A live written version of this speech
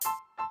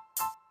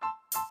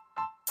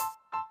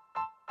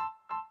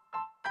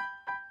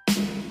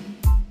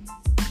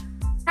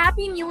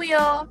Happy New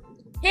Year!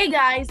 Hey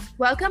guys,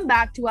 welcome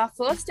back to our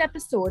first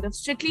episode of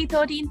Strictly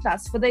 13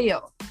 Plus for the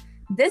year.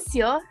 This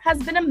year has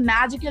been a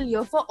magical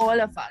year for all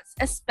of us,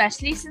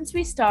 especially since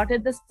we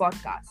started this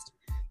podcast.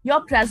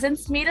 Your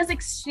presence made us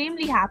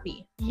extremely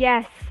happy.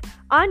 Yes,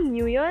 our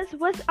New Year's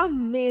was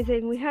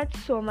amazing. We had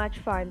so much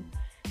fun.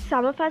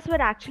 Some of us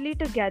were actually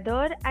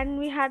together and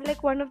we had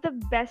like one of the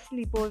best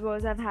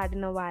sleepovers I've had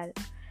in a while.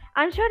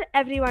 I'm sure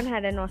everyone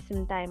had an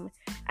awesome time.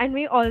 And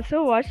we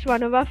also watched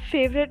one of our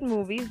favorite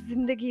movies,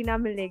 Zindagi Na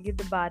Milegi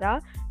Dobara,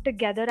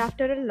 together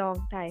after a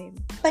long time.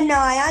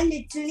 Panaya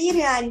literally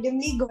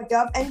randomly got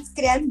up and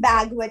screamed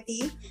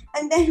Bhagwati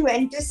and then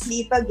went to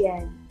sleep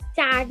again.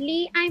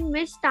 Sadly, I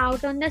missed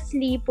out on the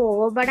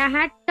sleepover, but I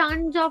had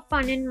tons of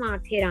fun in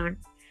Mathiran.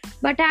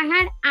 But I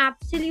had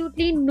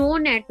absolutely no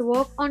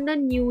network on the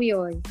New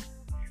Year's.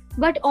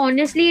 But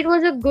honestly, it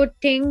was a good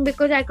thing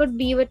because I could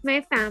be with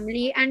my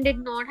family and did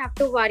not have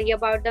to worry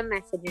about the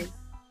messages.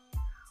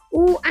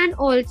 Oh, and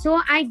also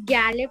I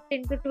galloped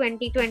into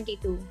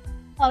 2022.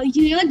 Oh,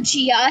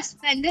 Gia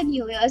spent the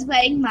New Year's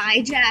wearing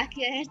my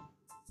jacket.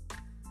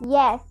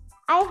 Yes,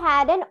 I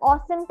had an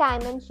awesome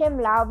time in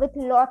Shimla with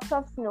lots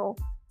of snow.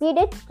 We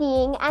did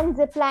skiing and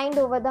ziplined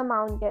over the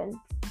mountain.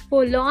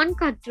 Full on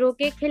Khatro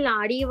ke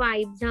Khiladi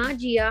vibes, huh,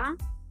 Gia?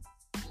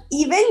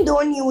 Even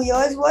though New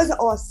Year's was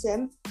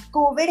awesome,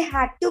 COVID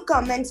had to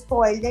come and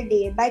spoil the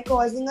day by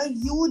causing a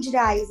huge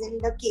rise in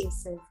the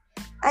cases.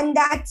 And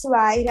that's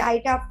why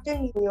right after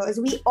New Year's,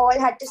 we all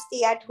had to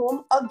stay at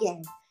home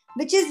again,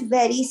 which is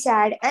very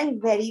sad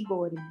and very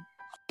boring.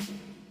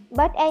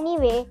 But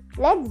anyway,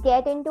 let's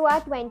get into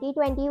our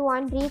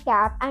 2021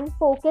 recap and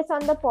focus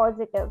on the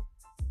positive.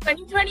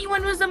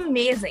 2021 was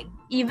amazing,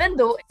 even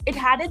though it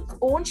had its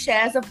own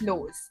shares of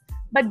lows.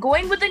 But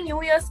going with the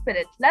New Year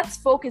spirit, let's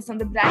focus on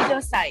the brighter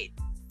side.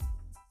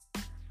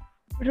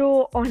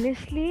 Bro,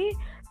 honestly,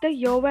 the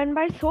year went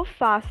by so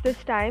fast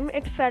this time.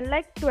 It felt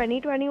like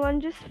 2021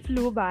 just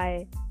flew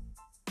by.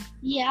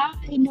 Yeah,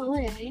 I know,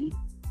 right?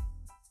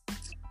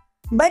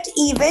 But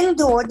even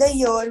though the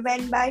year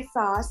went by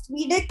fast,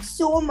 we did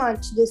so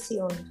much this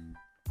year.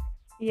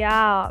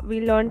 Yeah,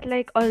 we learned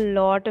like a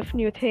lot of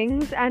new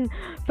things and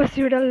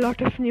pursued a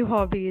lot of new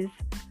hobbies.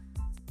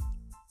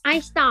 I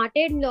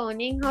started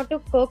learning how to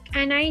cook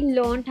and I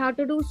learned how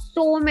to do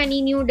so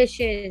many new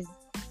dishes.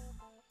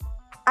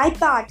 I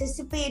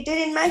participated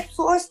in my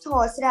first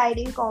horse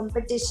riding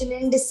competition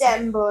in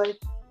December.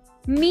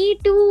 Me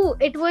too,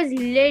 it was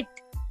lit.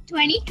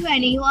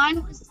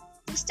 2021 was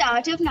the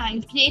start of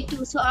 9th grade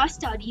too, so our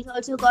studies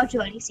also got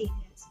really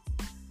serious.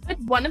 But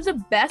one of the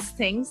best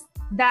things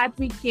that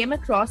we came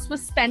across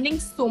was spending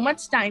so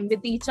much time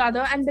with each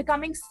other and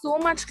becoming so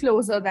much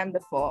closer than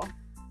before.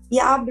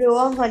 Yeah,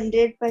 bro,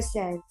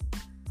 100%.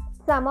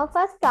 Some of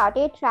us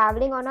started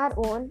traveling on our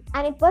own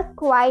and it was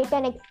quite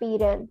an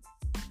experience.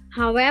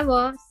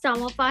 However,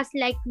 some of us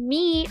like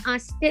me are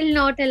still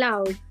not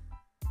allowed.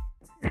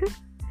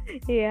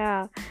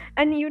 Yeah,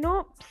 and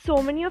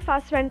so many of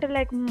us went to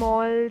like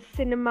malls,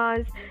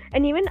 cinemas,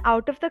 and even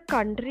out of the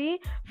country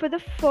for the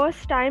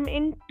first time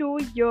in 2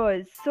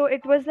 years. So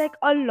it was like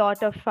a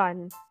lot of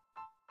fun.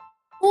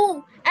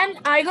 Oh, and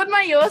I got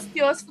my ears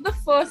pierced for the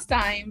first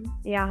time.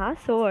 Yeah,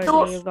 so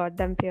early you got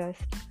them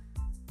pierced.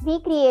 We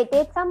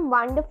created some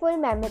wonderful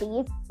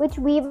memories which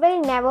we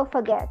will never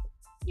forget.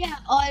 Yeah,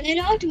 all in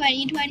all,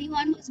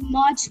 2021 was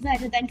much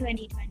better than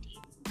 2020.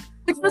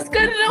 It was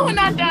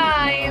Corona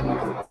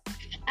time.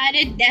 And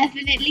it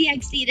definitely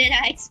exceeded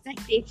our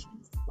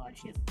expectations, for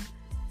sure.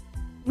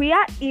 We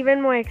are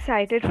even more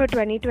excited for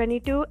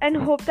 2022 and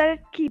hope that it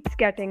keeps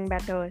getting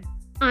better.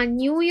 Our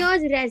New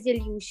Year's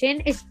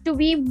resolution is to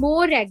be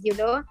more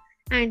regular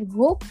and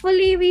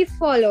hopefully we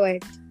follow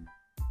it.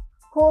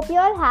 Hope you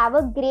all have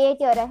a great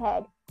year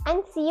ahead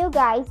and see you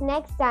guys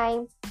next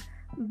time.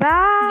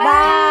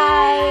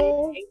 Bye!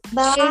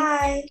 Bye.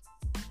 Bye.